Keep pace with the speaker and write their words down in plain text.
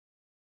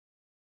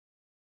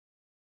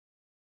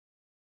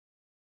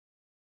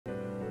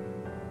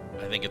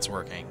I think it's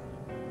working.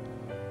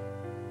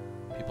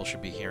 People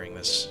should be hearing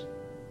this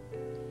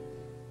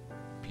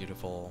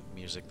beautiful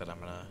music that I'm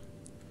gonna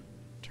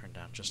turn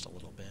down just a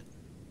little bit.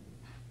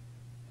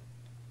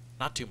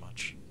 Not too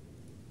much.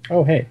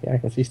 Oh, hey, yeah, I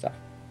can see stuff.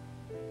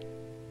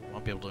 I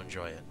won't be able to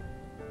enjoy it.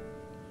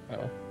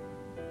 Oh.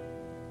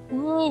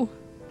 Whoa.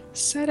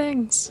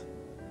 Settings.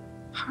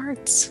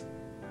 Hearts.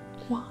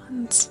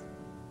 Wands.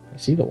 I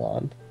see the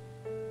wand.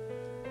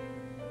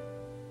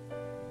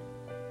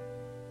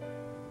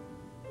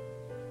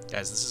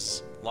 Guys, this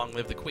is Long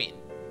Live the Queen.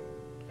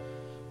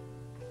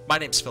 My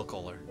name's Phil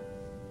Kohler.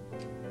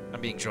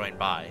 I'm being joined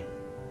by,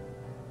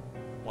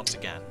 once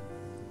again,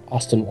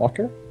 Austin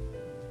Walker?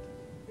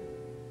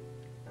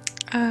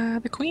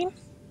 The Queen?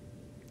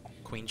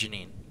 Queen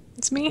Janine.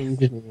 It's me.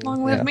 Janine,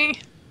 Long live yeah. me.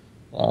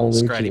 Long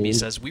live Scratty B Janine.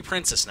 says, we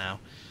princess now.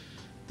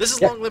 This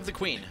is Yep. Long Live the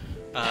Queen.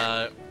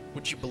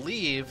 Would you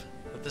believe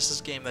that this is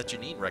a game that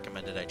Janine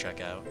recommended I check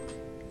out?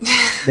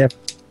 Yep.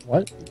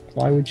 What?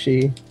 Why would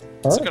she?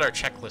 Let's Huh? look at our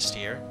checklist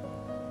here.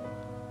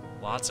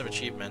 Lots of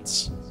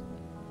achievements.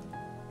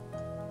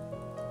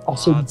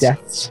 Also, Lots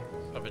deaths.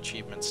 of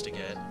achievements to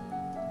get.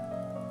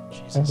 Oh,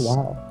 Jesus.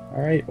 wow.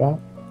 Alright, well.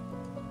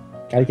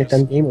 Gotta get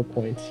them gamer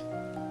points.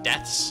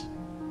 Deaths.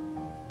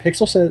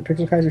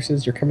 Pixel Kaiser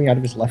says you're coming out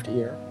of his left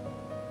ear.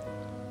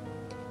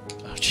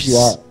 Oh, You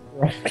Jesus.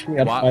 are coming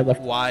out of my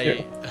left Why?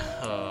 ear.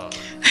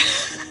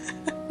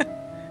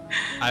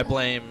 I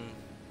blame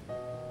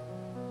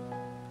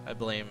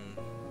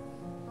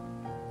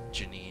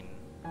Janine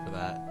for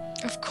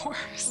that. Of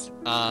course.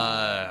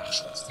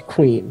 It's the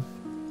queen.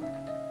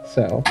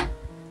 So.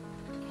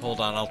 Hold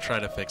on, I'll try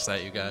to fix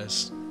that, you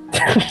guys.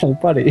 Oh,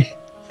 buddy.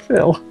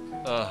 Phil.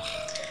 Ugh.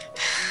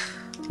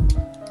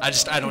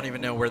 I don't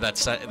even know where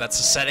that's a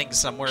setting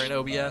somewhere in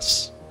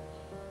OBS.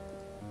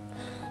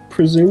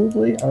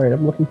 Presumably. Alright,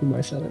 I'm looking through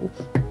my settings.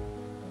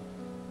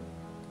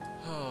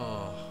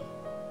 Oh.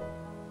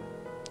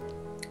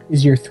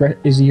 Is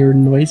your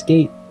noise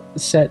gate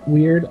set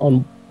weird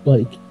on,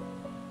 like...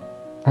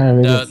 I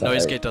don't know. No,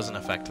 noise gate doesn't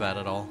affect that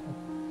at all.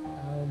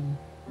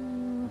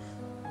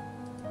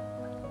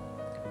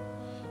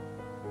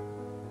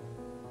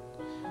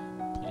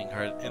 Bleeding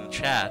Heart in the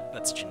chat,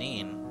 that's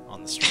Janine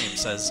on the stream,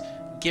 says,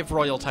 give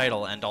royal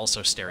title and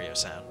also stereo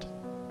sound.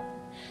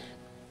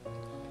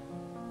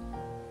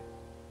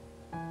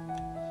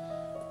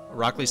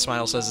 Rockley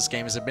Smile says this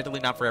game is admittedly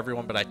not for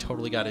everyone, but I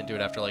totally got into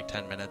it after like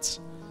 10 minutes.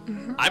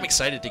 I'm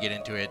excited to get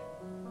into it,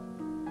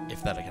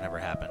 if that can ever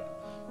happen.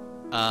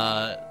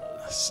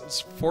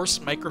 Force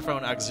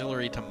microphone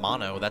auxiliary to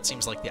mono, that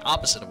seems like the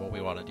opposite of what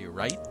we want to do,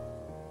 right?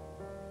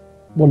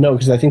 Well, no,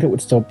 because I think it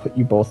would still put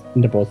you both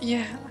into both.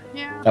 Yeah,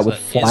 yeah. That So would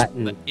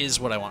flatten. that is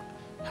what I want.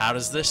 How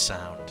does this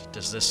sound?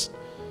 Is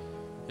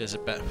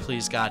it better?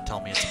 Please, God, tell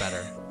me it's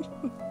better.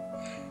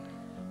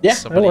 Yeah,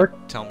 Somebody that'll work.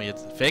 tell me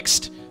it's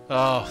fixed.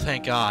 Oh,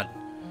 thank God.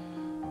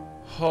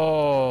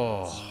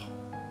 Oh.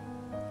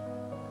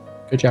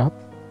 Good job.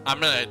 I'm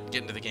gonna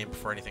get into the game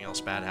before anything else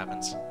bad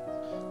happens.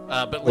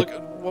 But look,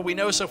 what we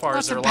know so far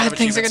Lots is there are of a lot bad of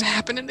things are achievements, going to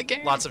happen in the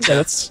game. lots of Yeah,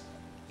 deaths.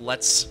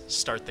 Let's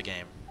start the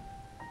game.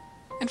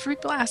 And for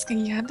people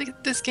asking, yeah,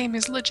 this game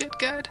is legit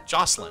good.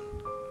 Jocelyn,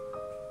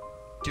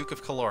 Duke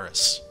of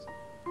Caloris.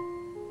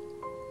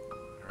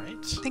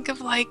 Alright. Think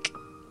of, like,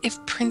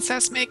 if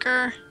Princess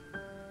Maker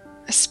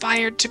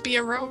aspired to be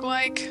a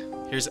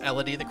roguelike. Here's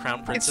Elodie, the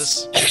Crown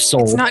Princess.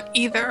 Sold. It's not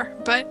either,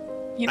 but,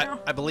 you know.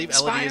 I believe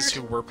Elodie is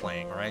who inspired. we're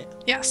playing, right?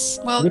 Yes.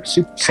 You Well, look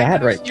super kind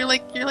sad of. right You're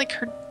like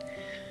her.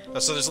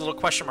 So there's a little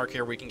question mark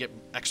here. We can get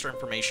extra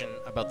information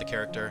about the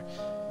character.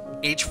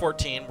 Age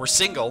 14. We're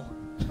single.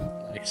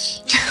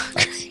 Nice.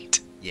 Great.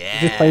 Yeah.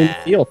 You're just playing the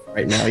field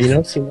right now, you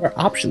know, seeing what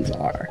our options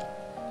are.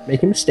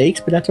 Making mistakes,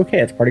 but that's okay.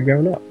 It's part of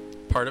growing up.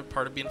 Part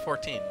of being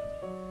 14.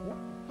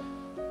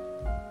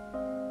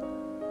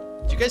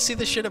 Did you guys see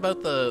the shit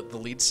about the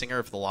lead singer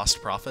of the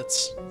Lost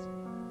Prophets?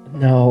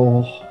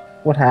 No.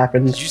 What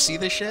happened? Did you see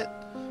this shit?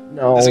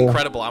 No. It's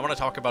incredible. I want to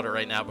talk about it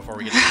right now before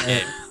we get into the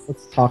game.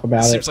 Let's talk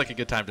about it. Seems like a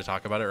good time to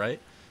talk about it, right?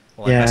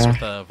 Well, I Yeah. mess with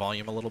the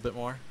volume a little bit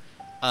more.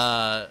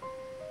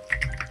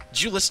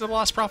 Did you listen to the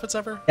Lost Prophets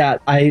ever? Yeah,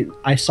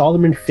 I saw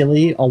them in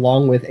Philly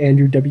along with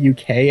Andrew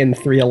WK and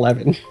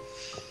 311.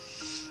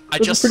 I It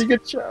was just a pretty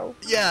good show.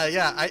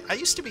 yeah. I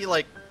used to be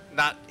like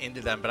not into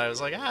them, but I was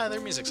like,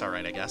 their music's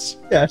alright, I guess.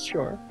 Yeah,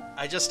 sure.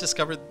 I just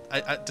discovered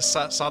I just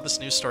saw this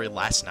news story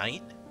last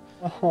night.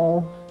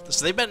 Uh-huh.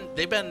 So they've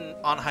been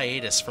on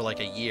hiatus for like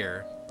a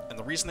year, and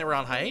the reason they were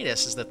on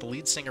hiatus is that the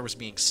lead singer was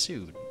being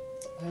sued,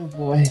 Oh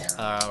boy.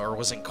 or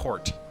was in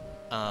court,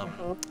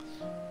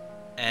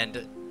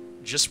 and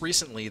just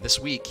recently this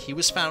week he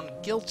was found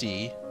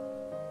guilty.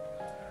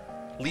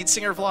 Lead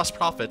singer of Lost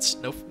Prophets,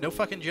 no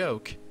fucking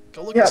joke.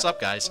 Go look Yeah. this up,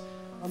 guys.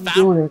 I'm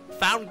doing it.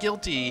 Found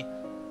guilty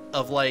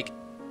of like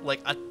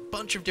a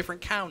bunch of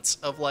different counts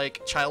of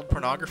like child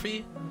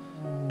pornography.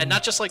 And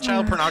not just like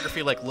child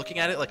pornography, like looking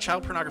at it, like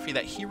child pornography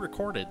that he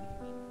recorded.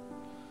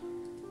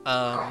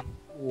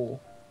 Cool.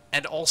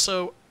 And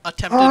also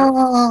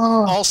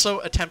Oh,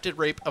 attempted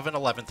rape of an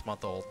 11th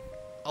month old.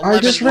 I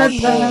just read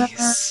that.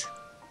 Jeez.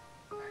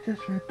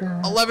 just read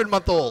that.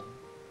 11-month-old.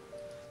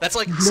 That's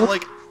like so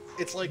like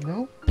it's like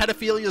Nope.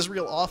 pedophilia is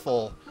real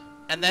awful,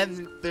 and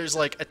then there's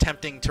like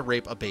attempting to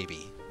rape a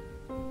baby.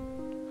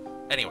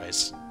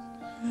 Anyways,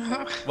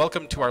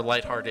 welcome to our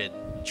lighthearted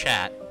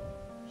chat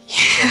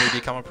where we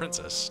become a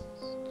princess.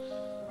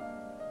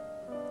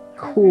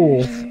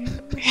 Cool.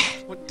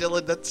 What,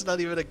 Dylan? That's not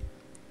even a.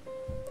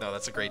 No,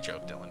 that's a great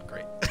joke, Dylan.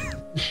 Great.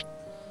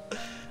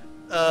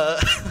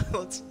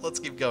 Let's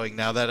keep going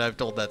now that I've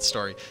told that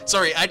story.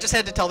 Sorry, I just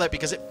had to tell that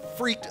because it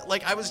freaked.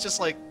 Like I was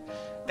just like,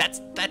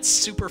 that's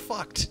super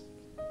fucked.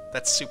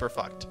 That's super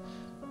fucked.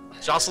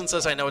 Jocelyn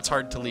says, I know it's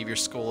hard to leave your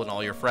school and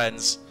all your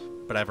friends,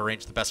 but I've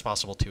arranged the best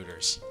possible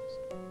tutors.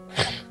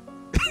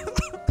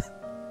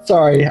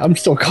 Sorry, I'm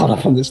still caught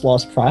up on this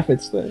Lost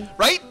Prophets thing.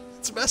 Right?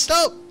 It's messed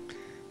up.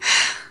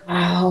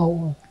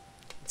 Ow.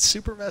 It's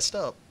super messed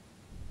up.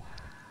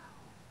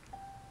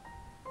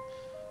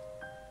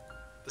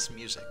 This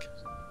music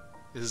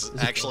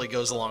actually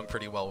goes along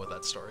pretty well with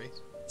that story.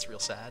 It's real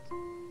sad.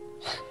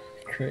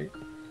 Great.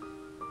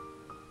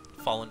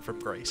 Fallen from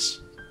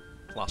Grace.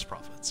 Lost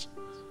Prophets.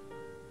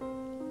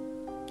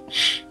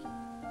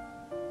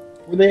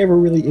 Were they ever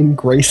really in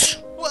grace?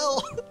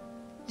 Well,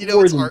 you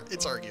know,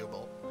 it's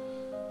arguable.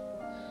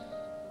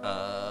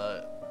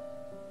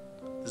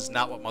 This is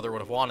not what Mother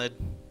would have wanted.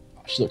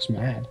 Oh, she looks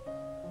mad.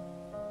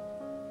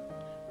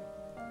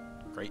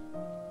 Great.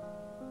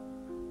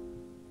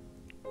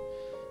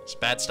 It's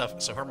bad stuff.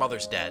 So her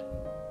mother's dead.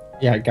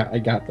 Yeah, I got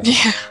that.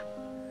 Yeah.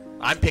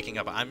 I'm picking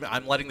up.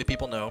 I'm letting the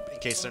people know in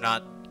case they're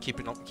not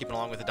keeping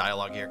along with the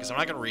dialogue here, because I'm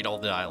not going to read all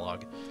the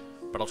dialogue,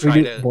 but I'll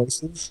try to.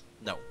 Voices?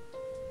 No.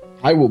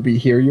 I will be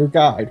here, your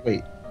guide.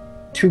 Wait,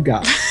 2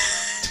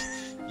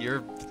 guides.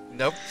 You're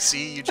nope.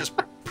 See, you just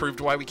proved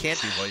why we can't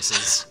do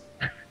voices.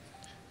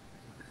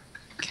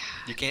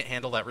 You can't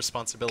handle that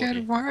responsibility.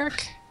 Good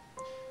work.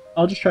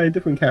 I'll just try a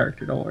different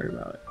character. Don't worry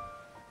about it.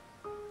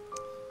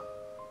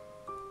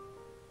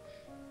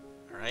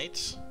 All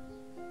right.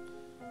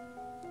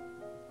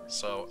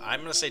 So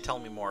I'm gonna say, tell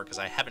me more, because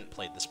I haven't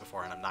played this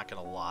before, and I'm not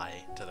gonna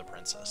lie to the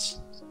princess.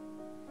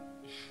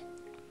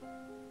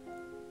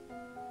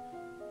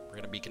 We're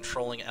gonna be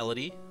controlling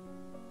Elodie.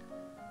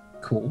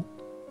 Cool.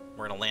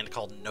 We're in a land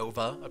called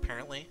Nova,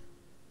 apparently.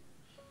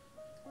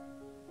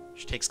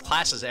 She takes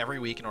classes every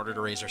week in order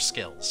to raise her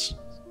skills.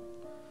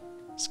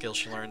 Skills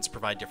she learns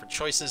provide different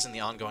choices in the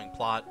ongoing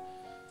plot.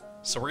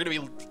 So we're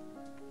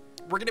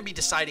gonna be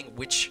deciding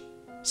which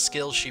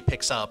skills she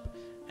picks up,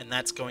 and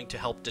that's going to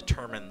help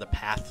determine the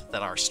path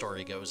that our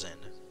story goes in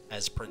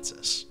as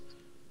princess.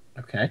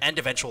 Okay. And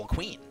eventual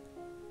queen.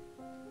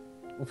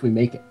 If we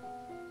make it.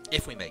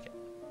 If we make it.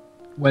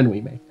 When we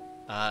make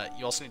it.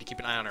 You also need to keep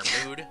an eye on her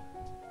mood.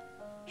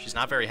 She's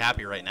not very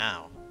happy right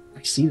now.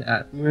 I see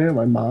that. Yeah,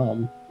 my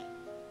mom.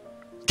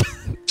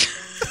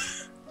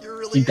 You're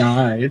really... She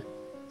died.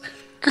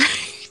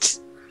 Great.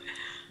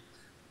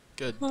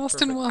 Good.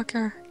 Austin Perfect.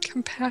 Walker,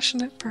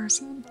 compassionate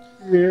person.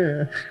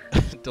 Yeah.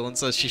 Dylan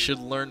says she should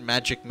learn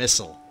Magic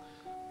Missile.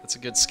 That's a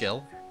good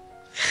skill.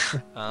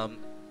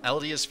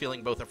 Elodie is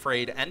feeling both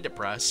afraid and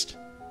depressed.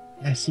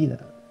 Yeah, I see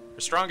that. Her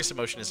strongest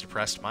emotion is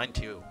depressed. Mine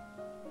too.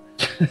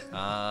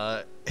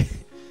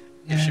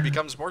 If she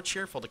becomes more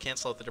cheerful to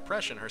cancel out the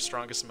depression, her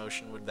strongest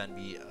emotion would then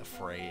be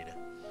afraid.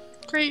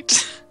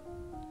 Great.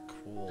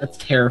 Cool. That's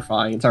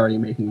terrifying. It's already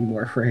making me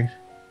more afraid.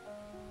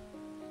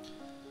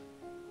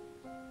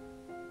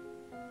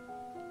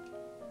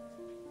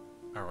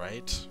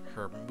 Alright.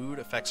 Her mood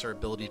affects her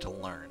ability to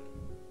learn.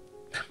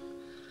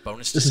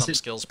 Bonus to This is some it.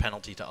 skills,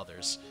 penalty to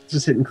others.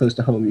 Just hitting close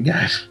to home, you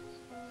guys.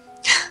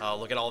 Oh,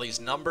 look at all these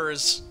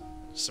numbers.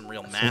 Some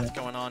real math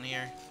going on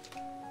here.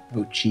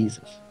 Oh,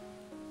 Jesus.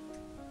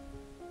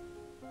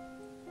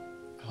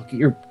 Oh,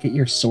 get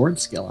your sword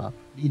skill up.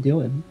 What are you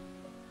doing?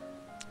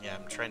 Yeah,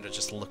 I'm trying to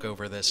just look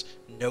over this.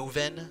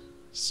 Novin.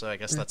 So I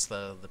guess that's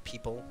the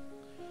people.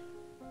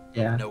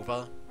 Yeah.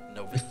 Nova.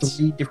 The Novins.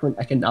 3 different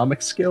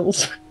economic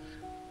skills.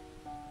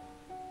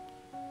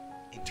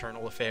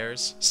 Internal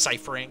affairs.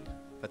 Ciphering.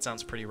 That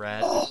sounds pretty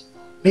rad. Oh,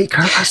 make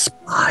her a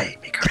spy.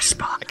 Make her a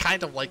spy. I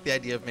kind of like the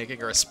idea of making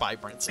her a spy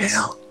princess.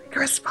 Bill, make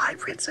her a spy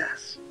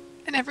princess.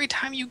 And every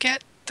time you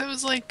get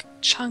those like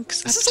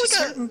chunks This up is to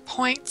like a- certain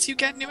points, you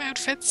get new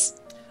outfits.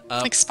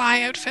 Like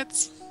spy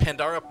outfits.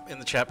 Pandora in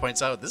the chat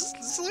points out, this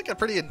is like a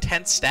pretty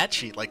intense stat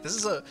sheet. Like, this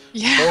is a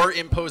Yeah. more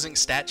imposing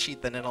stat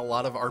sheet than in a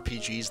lot of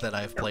RPGs that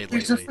I've played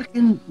There's lately. a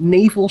freaking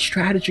naval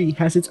strategy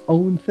has its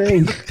own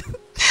thing.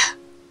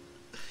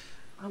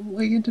 I'm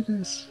way into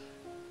this.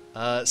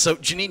 So,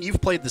 Janine,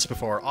 you've played this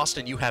before.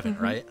 Austin, you haven't,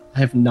 Mm-hmm. right? I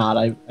have not.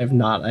 I've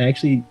not. I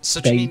actually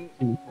So, begged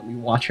to let me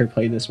watch her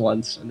play this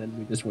once, and then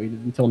we just waited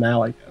until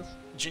now, I guess.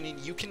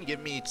 Janine, you can give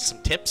me some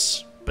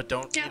tips, but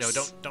don't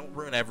Yes. don't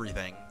ruin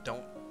everything.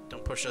 Don't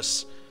push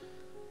us.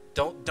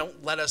 Don't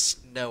let us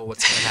know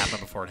what's going to happen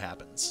before it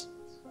happens.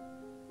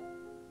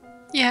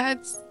 Yeah,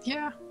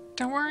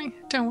 Don't worry.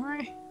 Don't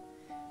worry.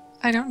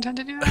 I don't intend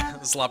to do that.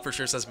 Zlop for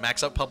sure says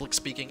max out public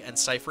speaking and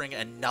ciphering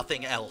and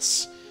nothing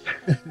else.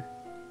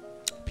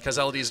 Because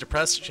Elodie is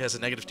depressed, she has a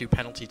 -2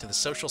 penalty to the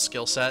social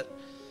skill set.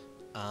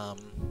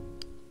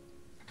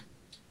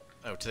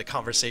 Oh, to the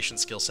conversation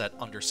skill set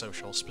under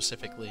social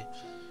specifically.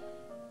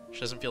 She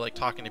doesn't feel like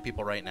talking to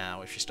people right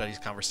now. If she studies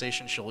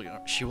conversation,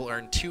 she will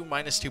earn 2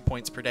 minus 2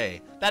 points per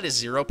day. That is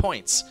 0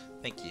 points.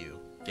 Thank you,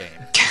 game.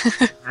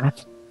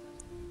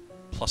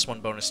 Plus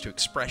 1 bonus to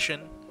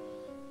expression.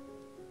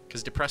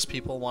 Because depressed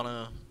people want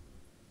to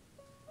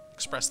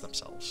express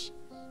themselves.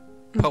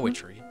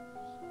 Poetry.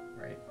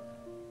 Right.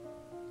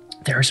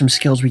 There are some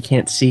skills we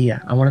can't see.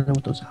 I want to know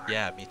what those are.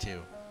 Yeah, me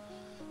too.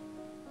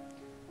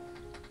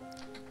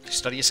 If you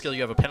study a skill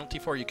you have a penalty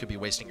for, you could be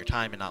wasting your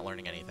time and not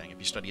learning anything. If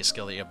you study a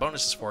skill that you have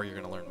bonuses for, you're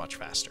going to learn much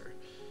faster.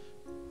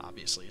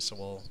 Obviously, so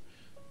we'll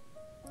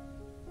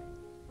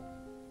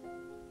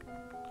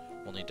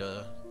need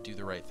to do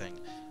the right thing.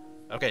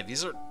 Okay,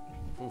 these are...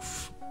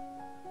 Oof.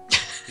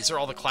 These are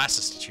all the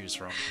classes to choose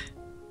from.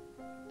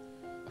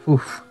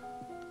 Oof.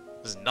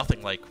 This is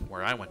nothing like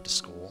where I went to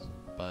school,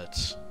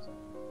 but...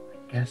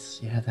 I guess,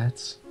 yeah,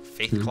 that's...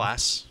 Faith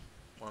class,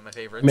 one of my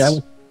favorites. I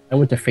mean, I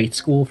went to faith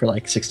school for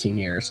like 16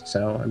 years,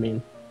 so, I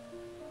mean...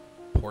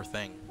 Poor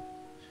thing.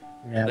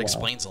 Yeah, That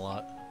explains a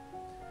lot.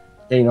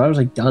 Yeah, you know, I was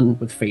like done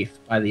with faith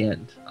by the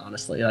end,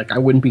 honestly. Like, I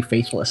wouldn't be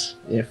faithless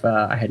if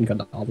I hadn't gone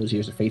to all those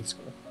years of faith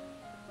school.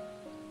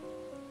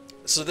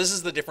 So this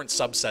is the different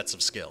subsets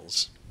of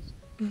skills.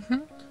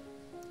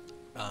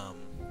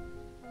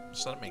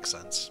 So that makes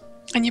sense.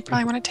 And you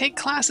probably want to take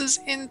classes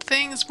in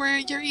things where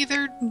you're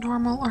either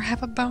normal or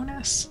have a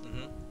bonus.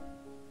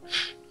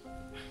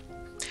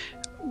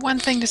 One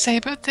thing to say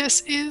about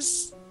this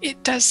is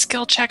it does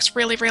skill checks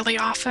really, really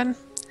often.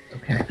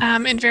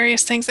 Okay. In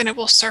various things, and it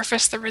will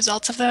surface the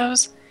results of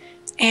those.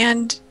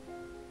 And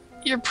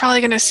you're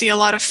probably going to see a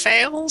lot of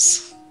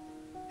fails.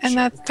 And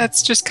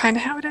that's just kind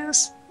of how it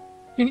is.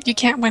 You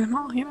can't win them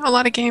all. You know, a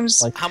lot of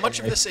games... How much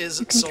of this is...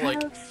 you can So,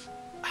 like... kind of-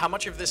 How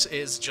much of this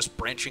is just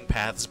branching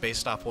paths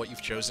based off what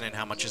you've chosen, and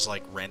how much is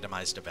like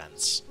randomized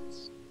events?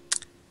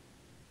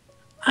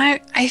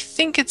 I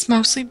think it's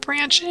mostly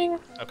branching,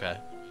 Okay.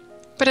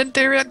 but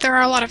there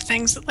are a lot of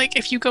things that, like,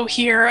 if you go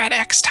here at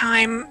X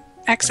time,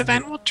 X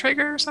event will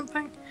trigger or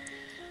something.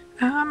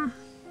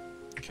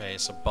 Okay,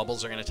 so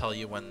bubbles are going to tell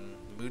you when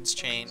moods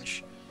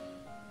change.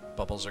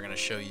 Bubbles are going to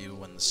show you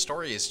when the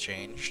story is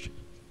changed,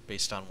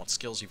 based on what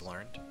skills you've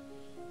learned.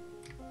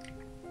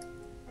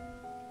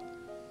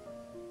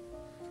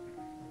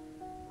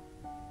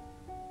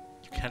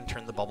 You can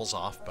turn the bubbles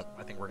off, but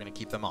I think we're going to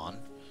keep them on.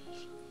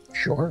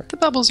 Sure. The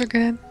bubbles are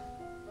good.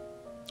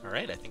 All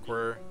right, I think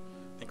we're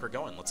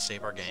going. Let's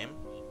save our game.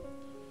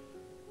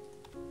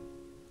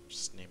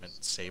 Just name it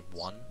save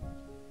 1.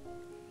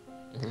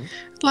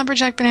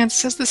 Lumberjack Bonanza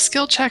says the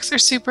skill checks are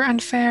super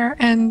unfair,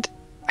 and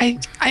I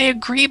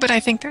agree, but I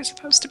think they're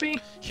supposed to be.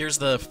 Here's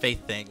the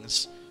faith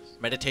things: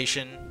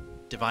 meditation,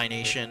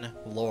 divination,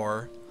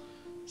 lore,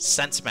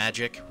 sense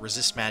magic,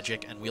 resist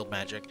magic, and wield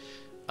magic.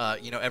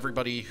 You know,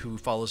 everybody who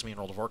follows me in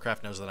World of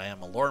Warcraft knows that I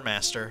am a lore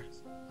master.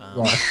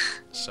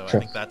 So I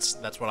think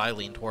that's what I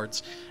lean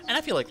towards, and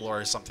I feel like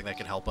lore is something that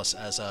can help us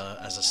as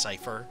a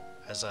cipher,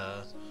 as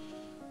a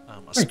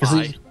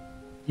spy.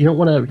 You don't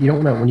want to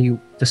when you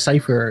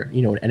decipher,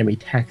 you know, an enemy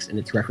text and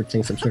it's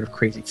referencing some sort of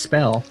crazy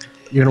spell,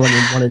 you're gonna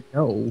want to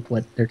know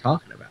what they're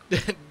talking about.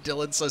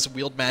 Dylan says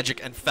wield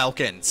magic and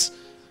falcons.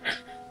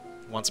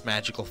 Wants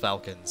magical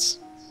falcons.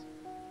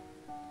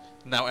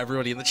 Now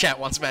everybody in the chat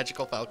wants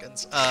magical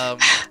falcons.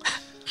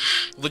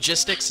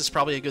 Logistics is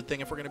probably a good thing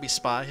if we're going to be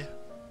spy.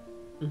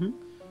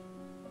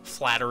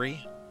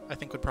 Flattery, I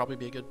think, would probably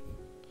be a good...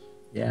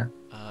 Yeah.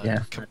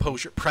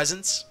 Composure.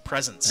 Presence.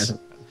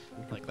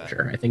 Like that.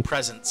 Sure, I think...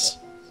 Presents.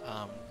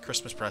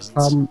 Christmas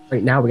presents.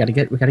 Right now we gotta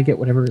get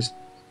whatever is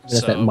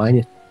So- that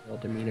minus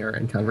demeanor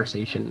and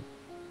conversation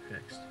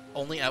fixed.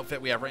 Only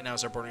outfit we have right now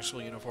is our boarding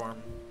school uniform.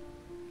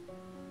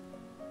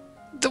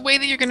 The way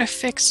that you're going to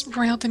fix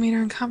royal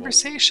demeanor and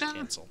conversation,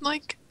 cancel.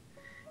 like,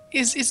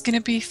 is going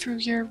to be through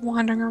your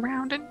wandering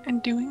around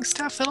and doing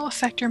stuff that'll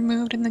affect your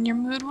mood, and then your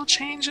mood will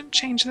change and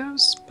change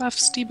those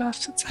buffs,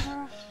 debuffs,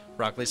 etc.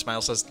 Rockley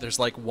Smile says there's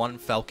like one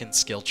falcon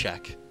skill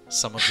check.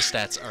 Some of the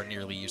stats are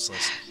nearly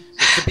useless.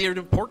 It could be an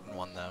important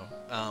one, though.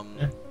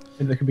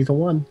 That could be the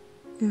one.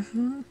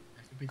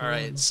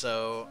 Alright,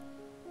 so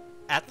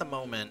at the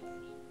moment...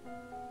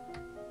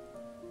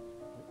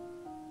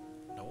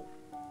 Nope.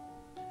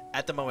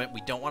 At the moment,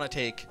 we don't want to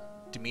take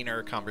demeanor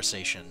or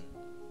conversation,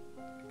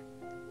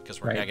 because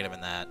we're negative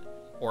in that,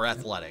 or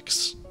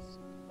athletics.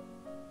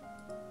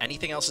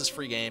 Anything else is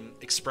free game.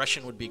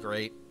 Expression would be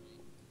great.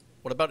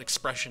 What about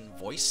expression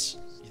voice?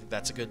 You think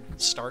that's a good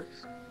start?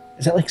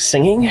 Is that like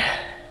singing?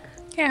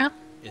 Yeah.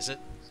 Is it?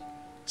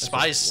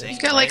 Spies sing,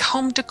 You've got, like,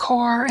 home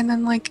decor, and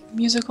then, like,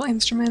 musical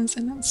instruments,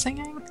 and then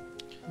singing.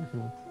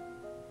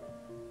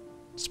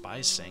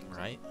 Spies sing,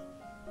 right?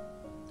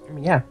 I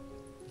mean, yeah.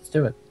 Let's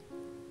do it.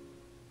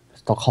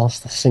 They'll call us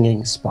the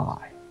Singing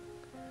Spy.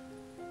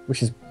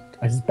 Which is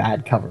a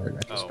bad cover in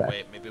retrospect. Oh,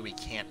 wait, maybe we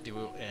can't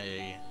do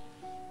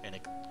an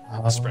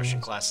expression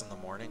class in the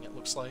morning, it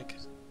looks like.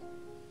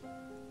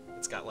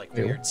 It's got, like,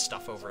 weird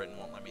stuff over it and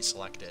won't let me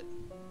select it.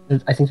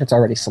 I think that's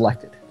already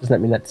selected. Doesn't that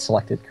mean that's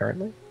selected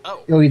currently?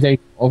 Oh.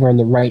 Over on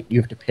the right, you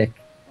have to pick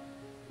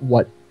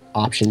what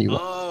option you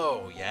want.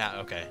 Oh, yeah,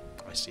 okay.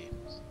 I see.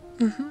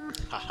 Mm-hmm.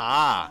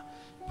 Haha!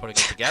 Putting it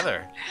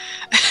together.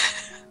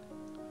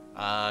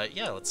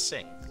 Yeah, let's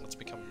sing. Let's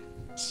become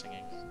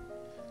singing.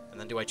 And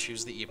then do I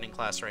choose the evening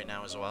class right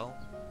now as well?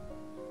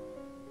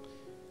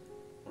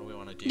 What do we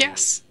want to do?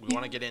 Yes. We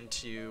want to get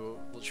into...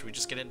 Should we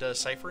just get into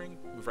ciphering?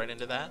 Move right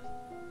into that?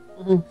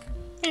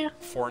 Yeah.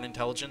 Foreign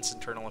intelligence,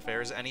 internal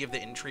affairs, any of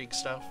the intrigue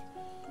stuff?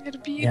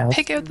 It'd be Yeah,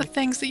 pick out the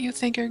things that you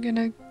think are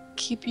gonna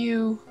keep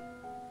you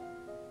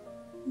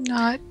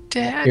not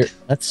dead. Here,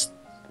 let's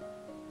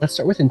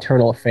start with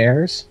internal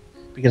affairs,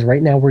 because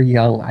right now we're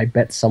young. I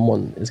bet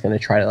someone is going to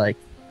try to like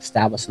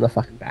stab us in the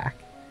fucking back.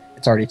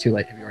 It's already too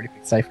late. Have you already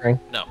picked ciphering?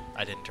 No,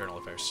 I did internal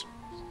affairs.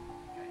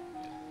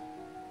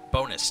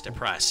 Bonus,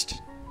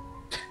 depressed.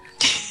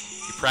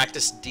 You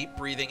practice deep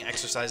breathing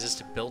exercises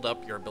to build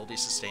up your ability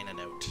to sustain a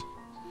note.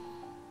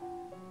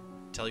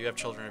 Until you have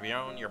children of your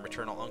own, your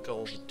maternal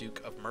uncle, the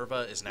Duke of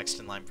Merva, is next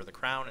in line for the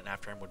crown, and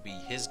after him would be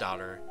his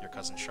daughter, your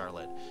cousin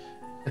Charlotte.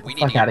 We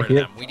need to get rid of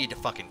them. We need to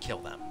fucking kill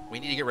them. We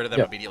need to get rid of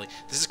them immediately.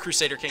 This is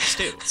Crusader Kings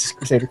 2. This is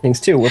Crusader Kings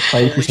 2. We're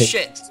playing Holy Crusader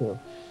shit. Kings 2.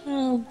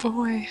 Oh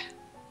boy.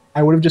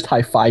 I would have just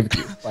high-fived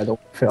you, by the way,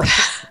 Phil.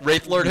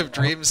 Wraith Lord of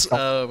Dreams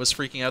was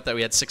freaking out that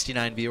we had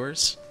 69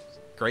 viewers.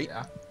 Great.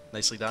 Yeah.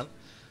 Nicely done.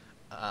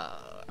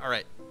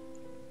 Alright.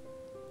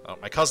 Oh,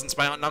 my cousin's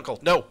my aunt and uncle.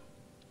 No!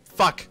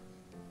 Fuck!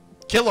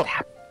 Kill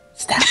him!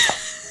 Stab them.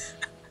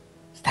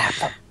 Stab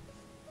them.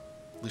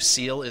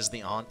 Lucille is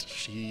the aunt.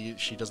 She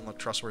doesn't look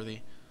trustworthy.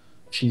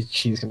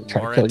 She's gonna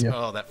try Laurent, to kill you.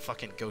 oh, that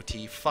fucking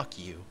goatee. Fuck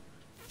you.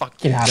 Fuck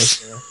Get you. out of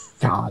here.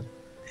 God.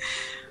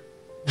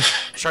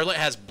 Charlotte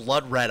has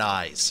blood red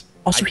eyes.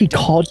 Also, I he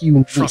don't called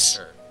you trust niece.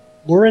 her.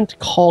 Laurent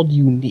called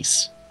you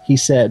niece. He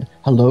said,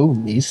 "Hello,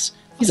 niece."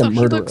 He's Also, a he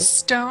murderer. looks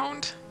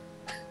stoned.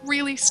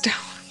 Really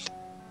stoned.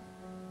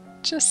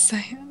 Just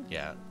saying.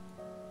 Yeah.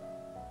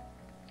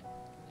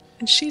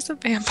 And she's a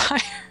vampire.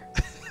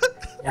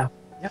 Yeah.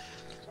 Yep.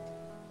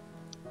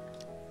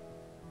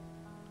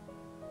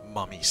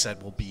 Mummy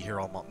said we'll be here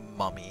all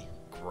Mummy.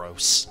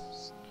 Gross.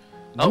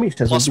 Mummy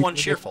says plus we'll be one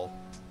here. cheerful.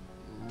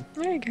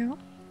 There you go.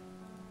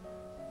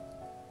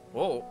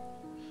 Whoa.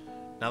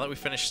 Now that we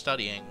finished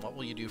studying, what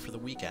will you do for the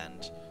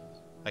weekend?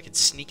 I could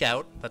sneak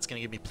out. That's going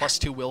to give me plus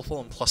 2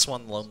 willful and plus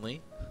 1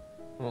 lonely.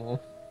 Mhm.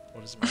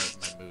 What is my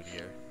mood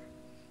here?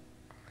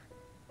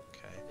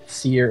 Okay.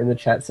 Seer in the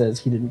chat says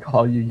he didn't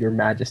call you your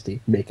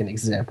majesty. Make an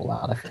example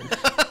out of him.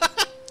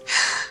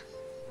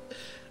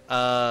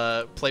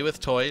 Play with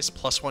toys,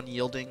 plus 1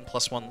 yielding,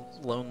 plus 1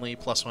 lonely,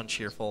 plus 1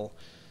 cheerful.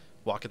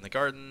 Walk in the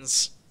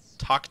gardens.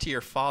 Talk to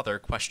your father,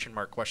 question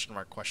mark, question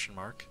mark, question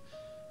mark.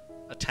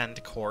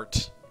 Attend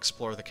court.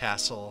 Explore the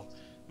castle.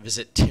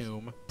 Visit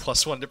tomb.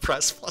 Plus 1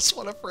 depressed, plus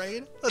 1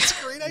 afraid. That's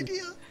a great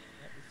idea.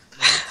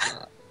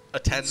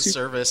 Attend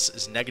service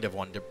is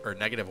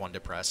 -1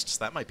 depressed,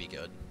 so that might be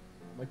good.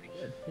 Might be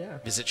good. Yeah.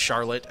 Visit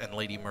Charlotte and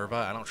Lady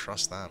Merva. I don't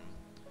trust them.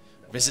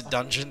 Visit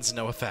dungeons,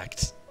 no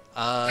effect.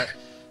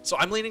 So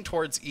I'm leaning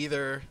towards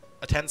either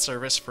attend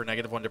service for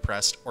 -1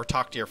 depressed or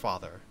talk to your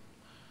father.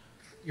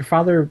 Your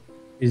father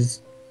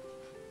is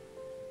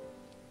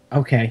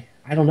okay.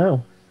 I don't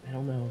know.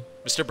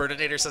 Mr.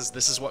 Burninator says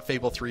this is what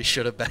Fable 3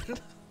 should have been.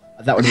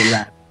 That would be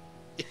rad.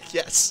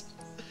 Yes.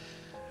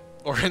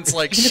 Oren's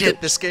like, shit,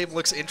 this game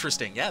looks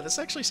interesting. Yeah, this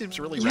actually seems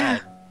really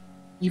rad.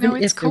 Even No,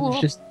 it's if it was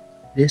cool. just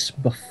this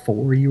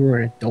before you were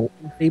an adult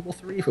in Fable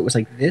 3, if it was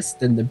like this,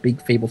 then the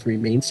big Fable 3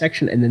 main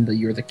section, and then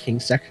you're the king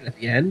section at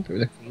the end, or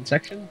the queen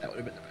section, that would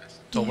have been the best.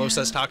 Tolo Yeah.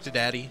 says talk to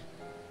daddy.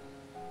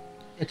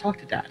 Yeah, talk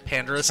to dad.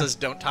 Pandora says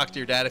don't talk to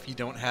your dad if you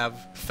don't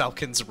have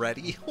falcons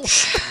ready.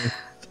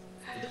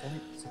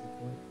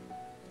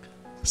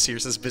 Seer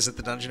says visit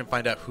the dungeon and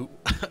find out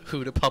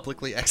who to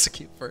publicly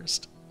execute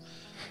first.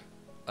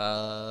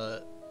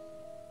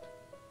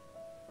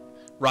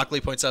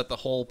 Rockley points out the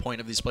whole point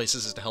of these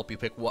places is to help you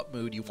pick what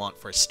mood you want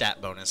for a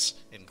stat bonus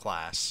in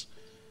class.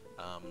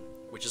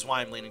 Which is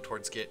why I'm leaning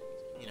towards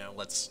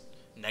let's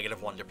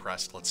 -1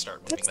 depressed. Let's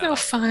start moving That's that no up.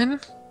 fun.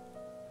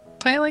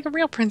 Play it like a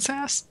real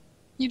princess.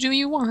 You do what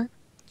you want.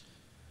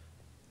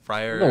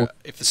 Friar, No,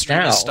 if the stream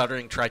now. is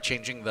stuttering, try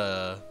changing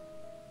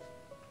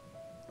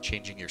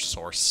your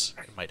source.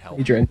 It might help.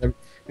 Major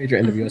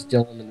interviews.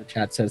 Dylan in the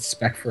chat says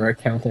spec for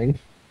accounting.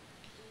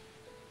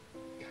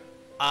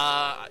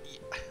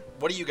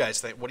 What do you guys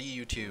think? What do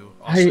you two,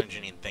 Austin and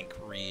Janine, think?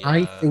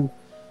 I think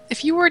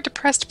If you were a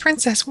depressed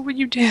princess, what would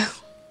you do?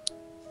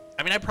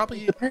 I mean, I'd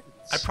probably depends.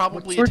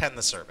 What sort- attend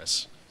the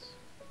service.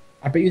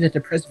 I bet you that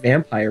depressed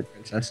vampire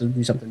princess would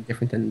do something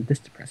different than this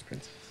depressed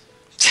princess.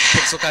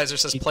 Pixel Kaiser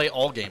says play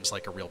all games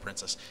like a real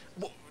princess.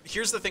 Well,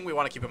 here's the thing we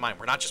want to keep in mind.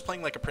 We're not just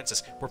playing like a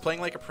princess. We're playing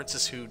like a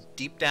princess who,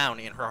 deep down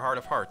in her heart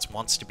of hearts,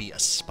 wants to be a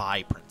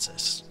spy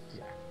princess.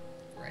 Yeah,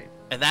 right.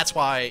 And that's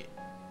why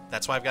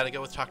I've got to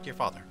go with talk to your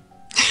father.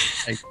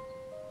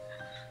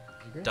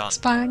 Done.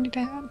 Spy on your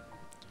dad.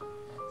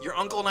 Your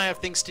uncle and I have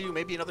things to do.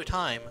 Maybe another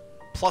time.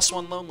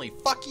 +1 lonely.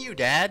 Fuck you,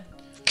 Dad.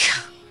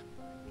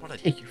 What a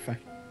Take your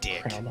fucking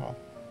dick. crown off.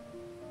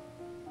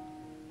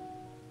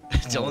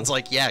 Dylan's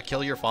like, yeah,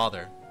 kill your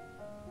father.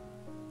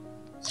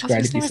 Also,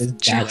 his name is says,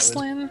 "Dad, I was-"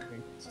 Jocelyn.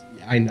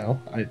 Yeah, I know.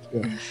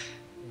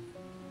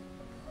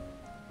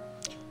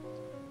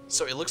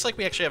 So it looks like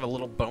we actually have a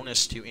little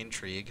bonus to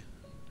intrigue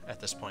at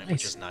this point,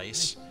 which is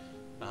nice.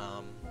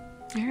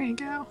 There you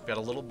go. We've got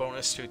a little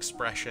bonus to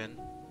expression.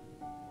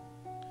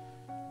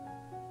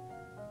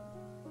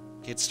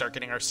 We could start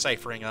getting our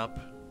ciphering up.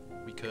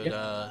 We could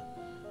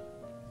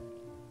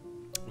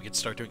we could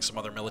start doing some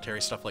other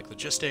military stuff like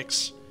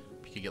logistics.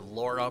 We could get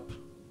lore up.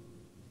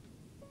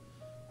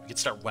 We could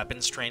start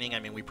weapons training. I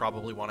mean, we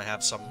probably want to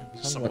have some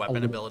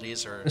weapon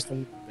abilities or Just a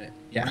little bit.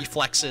 Yeah.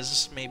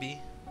 reflexes, maybe.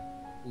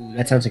 Ooh,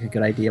 that sounds like a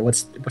good idea.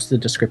 What's the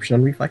description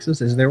on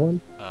reflexes? Is there one?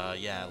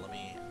 Yeah, let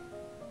me...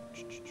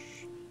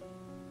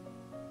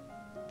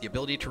 The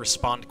ability to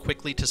respond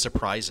quickly to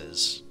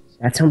surprises.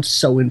 That sounds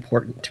so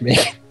important to me.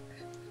 How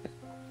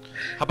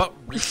about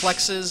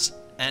reflexes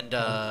and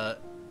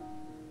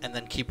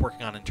then keep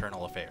working on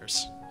internal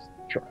affairs?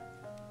 Sure.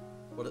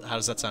 How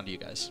does that sound to you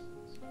guys?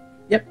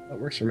 Yep, that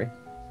works for me.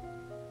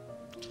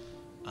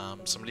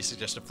 Somebody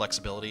suggested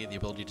flexibility, the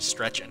ability to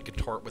stretch and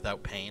contort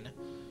without pain.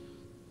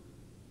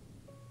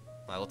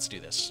 Let's do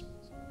this.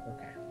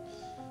 Okay.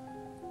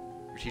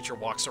 Your teacher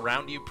walks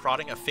around you,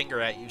 prodding a finger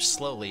at you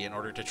slowly in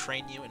order to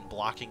train you in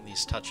blocking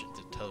these touches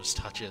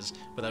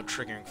without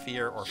triggering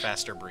fear or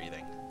faster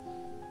breathing.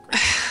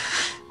 Great.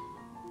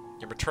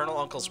 Your maternal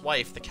uncle's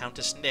wife, the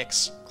Countess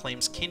Nix,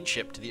 claims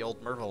kinship to the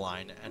old Merva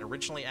line and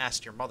originally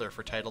asked your mother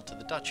for title to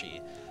the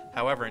duchy.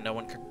 However, no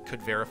one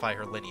could verify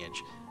her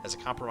lineage. As a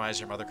compromise,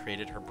 your mother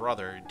created her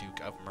brother, Duke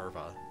of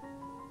Merva.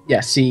 Yeah,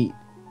 see,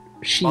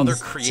 she's... Mother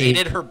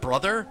created her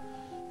brother?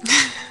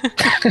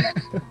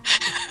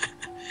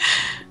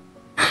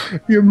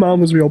 Your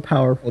mom was real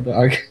powerful,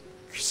 dog.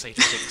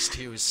 Crusader Kings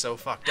 2 is so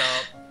fucked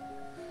up.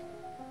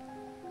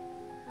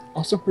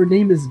 Also, her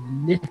name is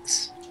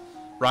Nix.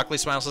 Rockley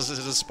Smiles says, is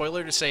it a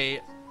spoiler to say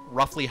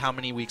roughly how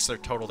many weeks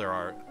total there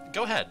are?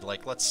 Go ahead,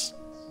 like, let's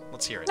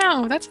hear it.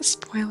 No, that's a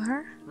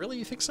spoiler. Really?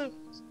 You think so?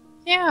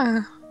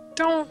 Yeah.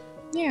 Don't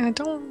pay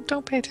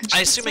attention. I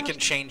to assume it stuff. can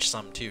change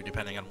some, too,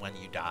 depending on when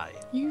you die.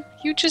 You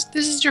just,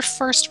 this is your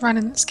first run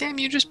in this game.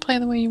 You just play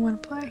the way you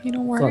want to play. You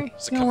don't worry.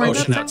 There's a You don't worry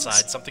about commotion things.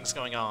 outside. Something's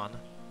going on.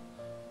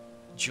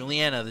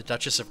 Juliana, the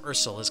Duchess of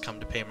Ursul, has come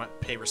to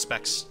pay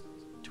respects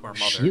to our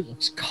mother. She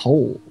looks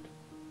cold.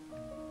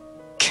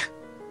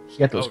 She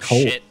got those Oh,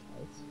 cold. shit.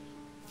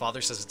 Father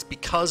says it's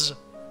because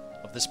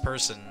of this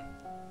person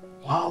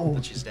Wow.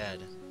 that she's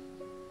dead.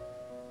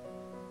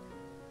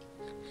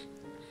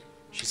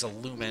 She's a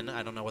lumen.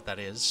 I don't know what that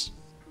is.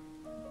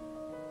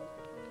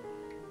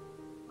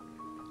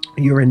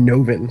 You're a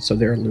Novan, so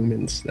there are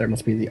lumens. There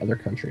must be the other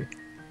country.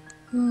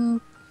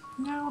 No.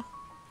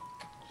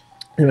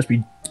 There must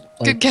be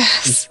like Good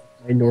guess.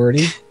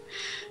 minority.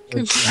 Or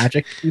Good-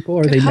 magic people?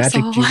 Are Good they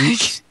hustle, magic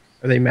Jews?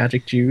 Are they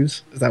magic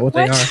Jews? Is that what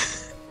they are?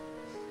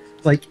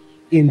 Like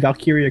in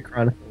Valkyria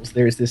Chronicles,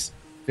 there's this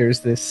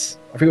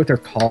I forget what they're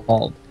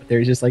called, but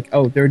there's just like,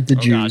 oh, they're the Oh,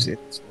 Jews God.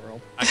 in this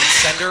world. I can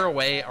send her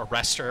away,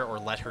 arrest her, or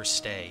let her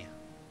stay.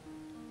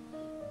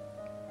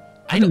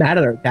 I'm mad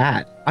at her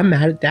dad. I'm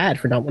mad at dad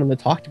for not wanting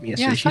to talk to me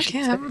yesterday. Yeah, She fuck should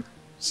him.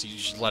 So you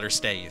should let her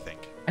stay, you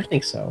think? I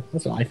think so.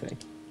 That's what I think.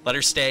 Let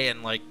her stay,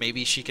 and like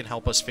maybe she can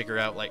help us figure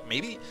out, like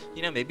maybe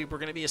we're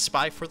gonna be a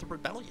spy for the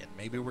rebellion.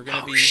 Maybe we're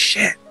gonna be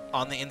Shit.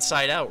 on the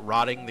inside out,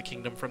 rotting the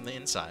kingdom from the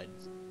inside.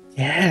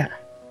 Yeah.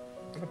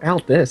 What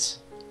about this?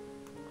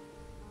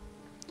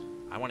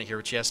 I want to hear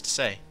what she has to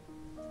say.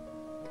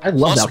 I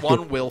love Plus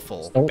Valkyria. one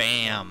willful. Don't-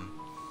 Bam.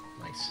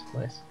 Nice.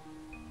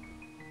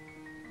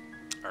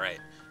 All right.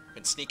 We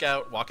can sneak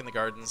out, walk in the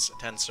gardens,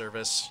 attend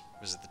service,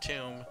 visit the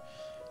tomb,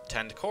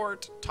 attend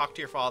court, talk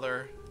to your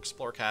father,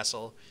 explore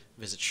castle,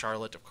 visit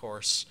Charlotte, of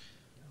course.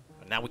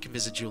 And now we can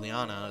visit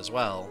Juliana as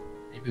well.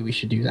 Maybe we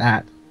should do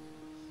that.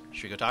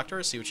 Should we go talk to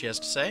her, see what she has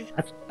to say?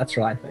 That's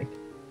what I think.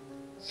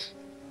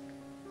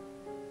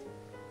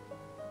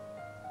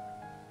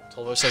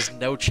 Tolvo says,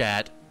 no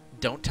chat.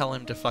 Don't tell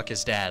him to fuck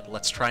his dad.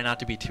 Let's try not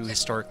to be too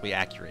historically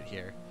accurate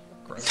here.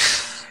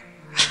 Gross.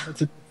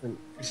 That's a different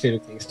Crusader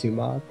Kings 2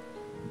 mod.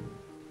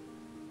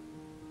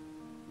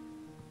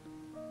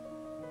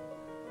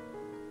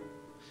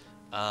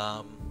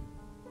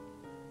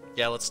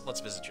 Yeah, let's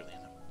visit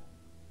Juliana.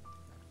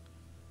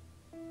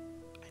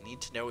 I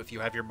need to know if you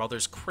have your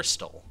mother's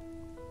crystal.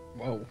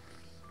 Whoa.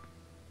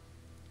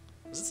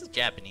 Is this a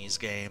Japanese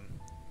game?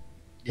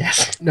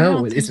 Yes. I No,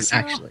 don't it think isn't so.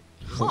 actually.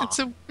 Huh.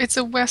 It's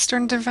a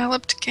Western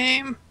developed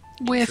game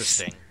with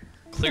Interesting.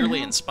 Clearly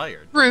Yeah.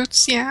 inspired.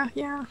 roots. Yeah.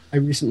 I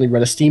recently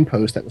read a Steam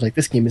post that was like,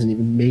 this game isn't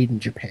even made in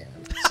Japan.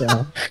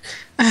 So,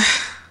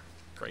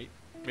 Great.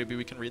 Maybe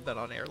we can read that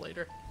on air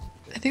later.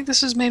 I think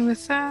this was made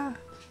with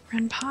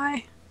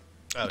Renpai,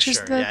 Oh, which sure. is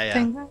the Yeah.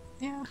 thing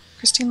that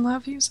Christine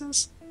Love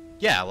uses.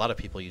 Yeah, a lot of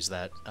people use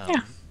that.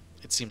 Yeah.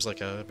 It seems like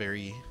a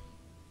very,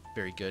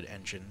 very good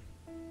engine.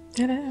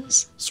 It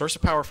is. Source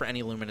of power for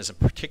any lumen is a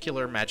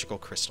particular magical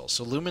crystal.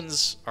 So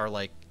lumens are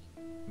like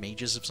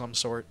mages of some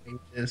sort,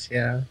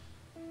 yeah.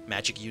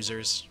 magic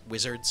users,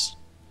 wizards.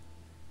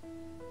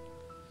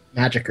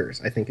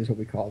 Magickers, I think is what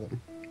we call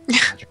them.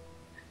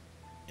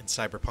 In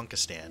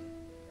Cyberpunkistan.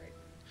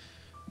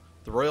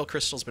 The royal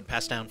crystal's been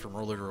passed down from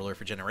ruler to ruler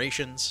for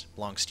generations.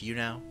 Belongs to you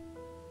now.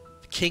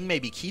 The king may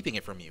be keeping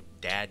it from you.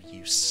 Dad,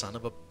 you son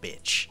of a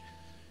bitch.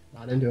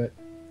 Not into it.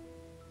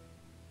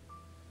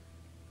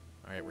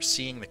 Alright, we're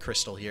seeing the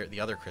crystal here. The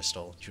other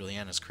crystal.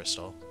 Juliana's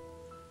crystal.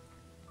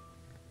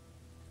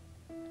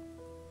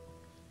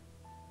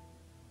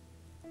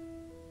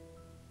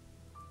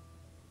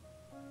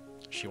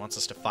 She wants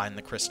us to find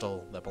the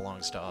crystal that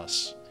belongs to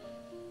us.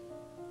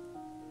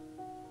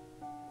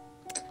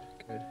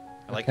 Good.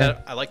 I like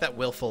that. I like that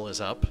Willful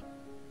is up.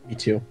 Me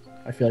too.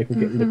 I feel like we're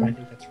getting I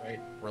think that's right.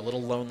 We're a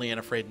little lonely and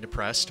afraid and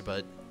depressed,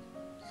 but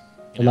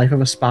The life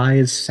of a spy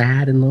is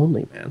sad and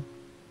lonely, man.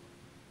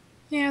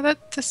 Yeah,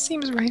 this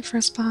seems right for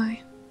a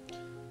spy.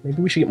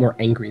 Maybe we should get more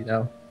angry,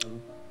 though.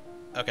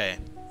 okay.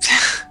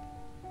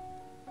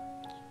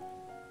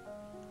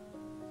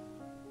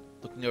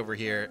 Looking over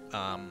here,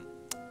 I'm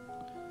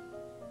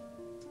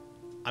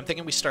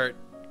thinking we start.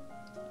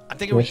 I'm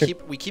thinking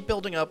we keep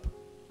building up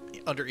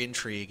under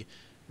intrigue.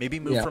 Maybe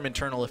move from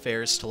internal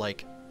affairs to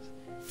like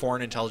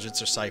foreign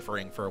intelligence or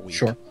ciphering for a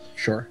week.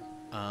 Sure.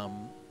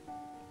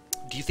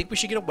 Do you think we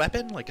should get a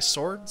weapon like a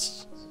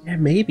swords? Yeah,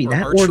 maybe Or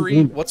that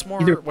archery? or What's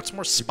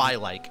more spy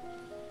like?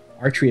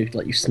 archery to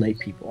let you snipe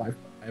people.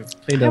 I've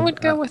played. I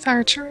would go with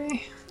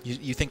archery.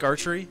 You think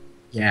archery?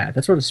 Yeah,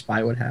 that's what a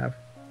spy would have.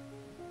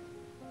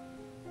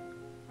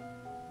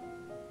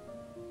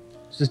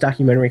 There's this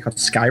documentary called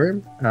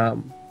Skyrim,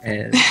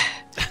 and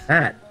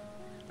that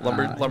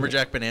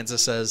Lumberjack Bonanza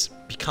says,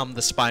 "Become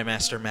the spy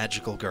master,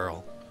 magical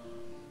girl,"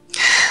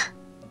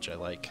 which I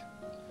like.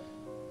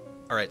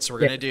 All right, so we're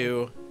gonna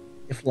do.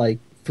 If like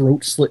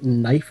throat slit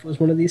and knife was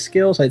one of these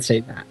skills, I'd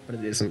say that, but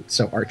it isn't.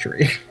 So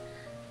archery.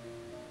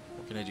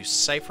 We're gonna do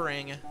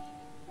ciphering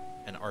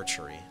and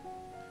archery.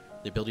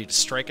 The ability to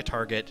strike a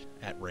target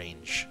at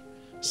range.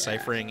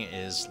 Ciphering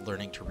is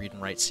learning to read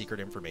and write secret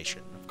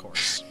information, of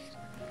course.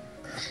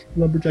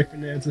 Lumberjack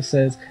Bonanza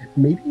says,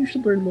 maybe you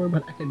should learn more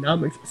about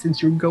economics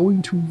since you're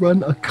going to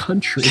run a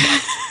country.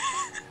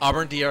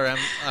 Auburn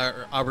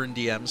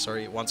DM,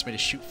 sorry, wants me to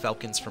shoot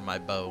falcons from my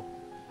bow.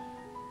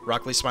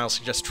 Rockley Smile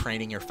suggests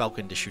training your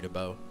falcon to shoot a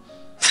bow.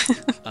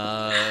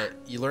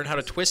 You learn how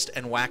to twist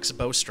and wax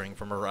bowstring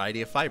from a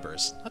variety of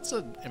fibers. That's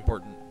an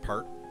important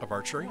part of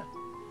archery.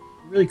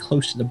 Really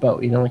close to the bow,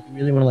 you know, like you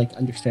really want to like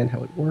understand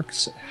how it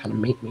works, how to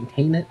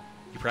maintain it.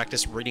 You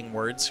practice reading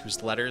words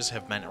whose letters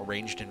have been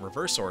arranged in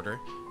reverse order,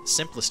 the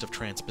simplest of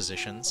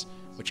transpositions,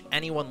 which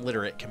anyone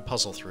literate can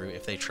puzzle through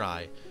if they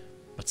try,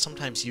 but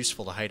sometimes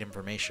useful to hide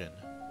information.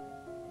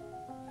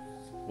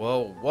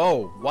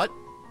 Whoa, what?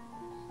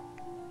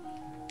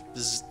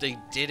 They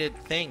did it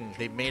thing.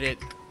 They made it.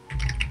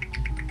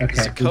 Okay.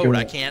 It's a code.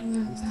 I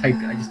can't. I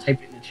just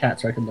typed it in the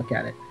chat so I can look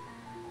at it.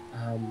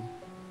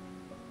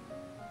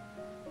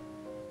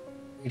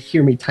 You can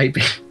hear me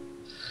typing.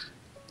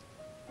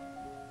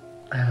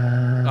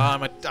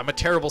 I'm a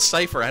terrible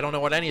cipher. I don't know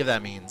what any of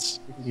that means.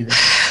 You can do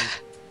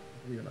this.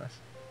 Believe in us.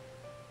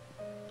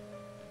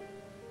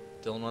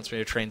 Dylan wants me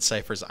to train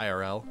ciphers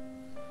IRL.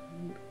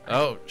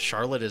 Oh,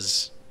 Charlotte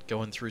is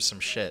going through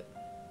some shit.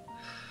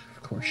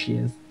 Of course she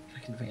is.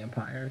 Fucking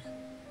vampires.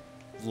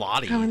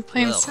 Lottie. Oh, in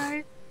plain Ugh.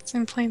 sight. It's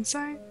in plain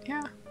sight.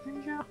 Yeah, there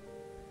you go.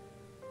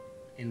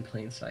 In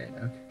plain sight.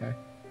 Okay.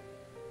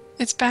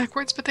 It's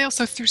backwards, but they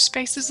also threw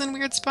spaces in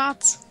weird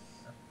spots.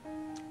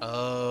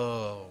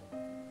 Oh.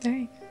 There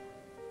you go.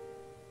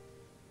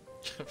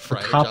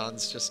 Friday top-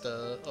 John's just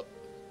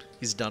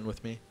he's done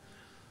with me.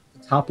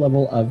 The top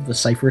level of the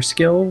cipher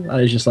skill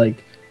is just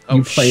like Oh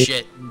you play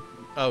shit.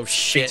 Oh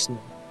shit.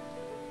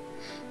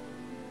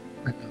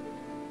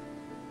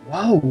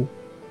 Whoa.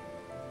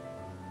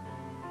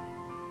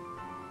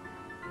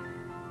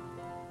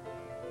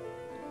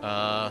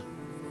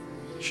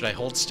 Should I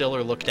hold still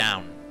or look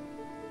down?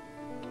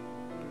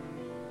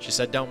 She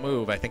said don't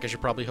move. I think I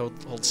should probably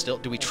hold still.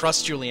 Do we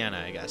trust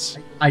Juliana, I guess?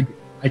 I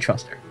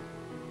trust her.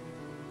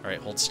 Alright,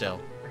 hold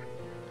still.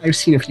 I've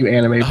seen a few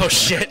anime. Oh before.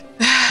 shit!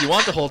 You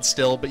want to hold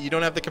still, but you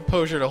don't have the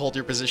composure to hold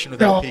your position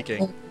without No.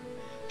 peeking.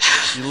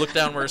 You look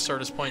down where her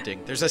sword is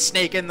pointing. There's a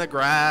snake in the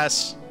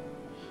grass!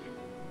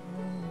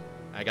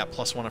 I got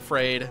 +1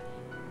 afraid.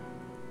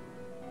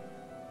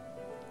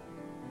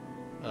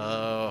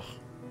 Oh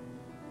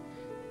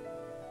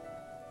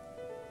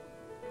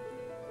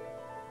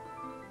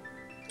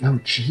A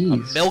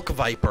jeez. milk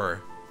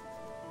viper.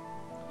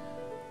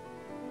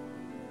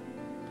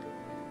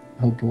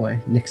 Oh boy,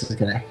 Nyx is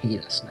gonna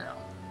hate us now.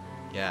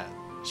 Yeah,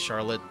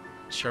 Charlotte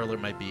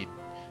might be...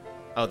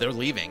 Oh, they're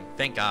leaving.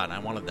 Thank God, I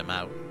wanted them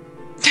out.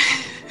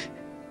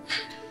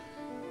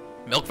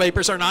 Milk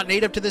vipers are not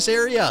native to this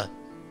area!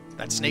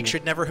 That snake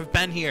should never have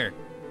been here.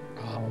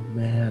 Oh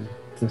man,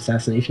 it's an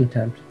assassination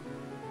attempt.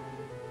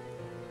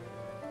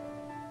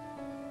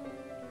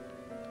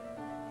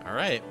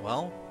 Alright,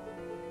 well...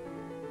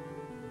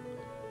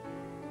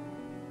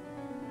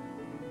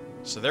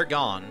 So they're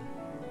gone.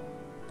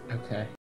 Okay.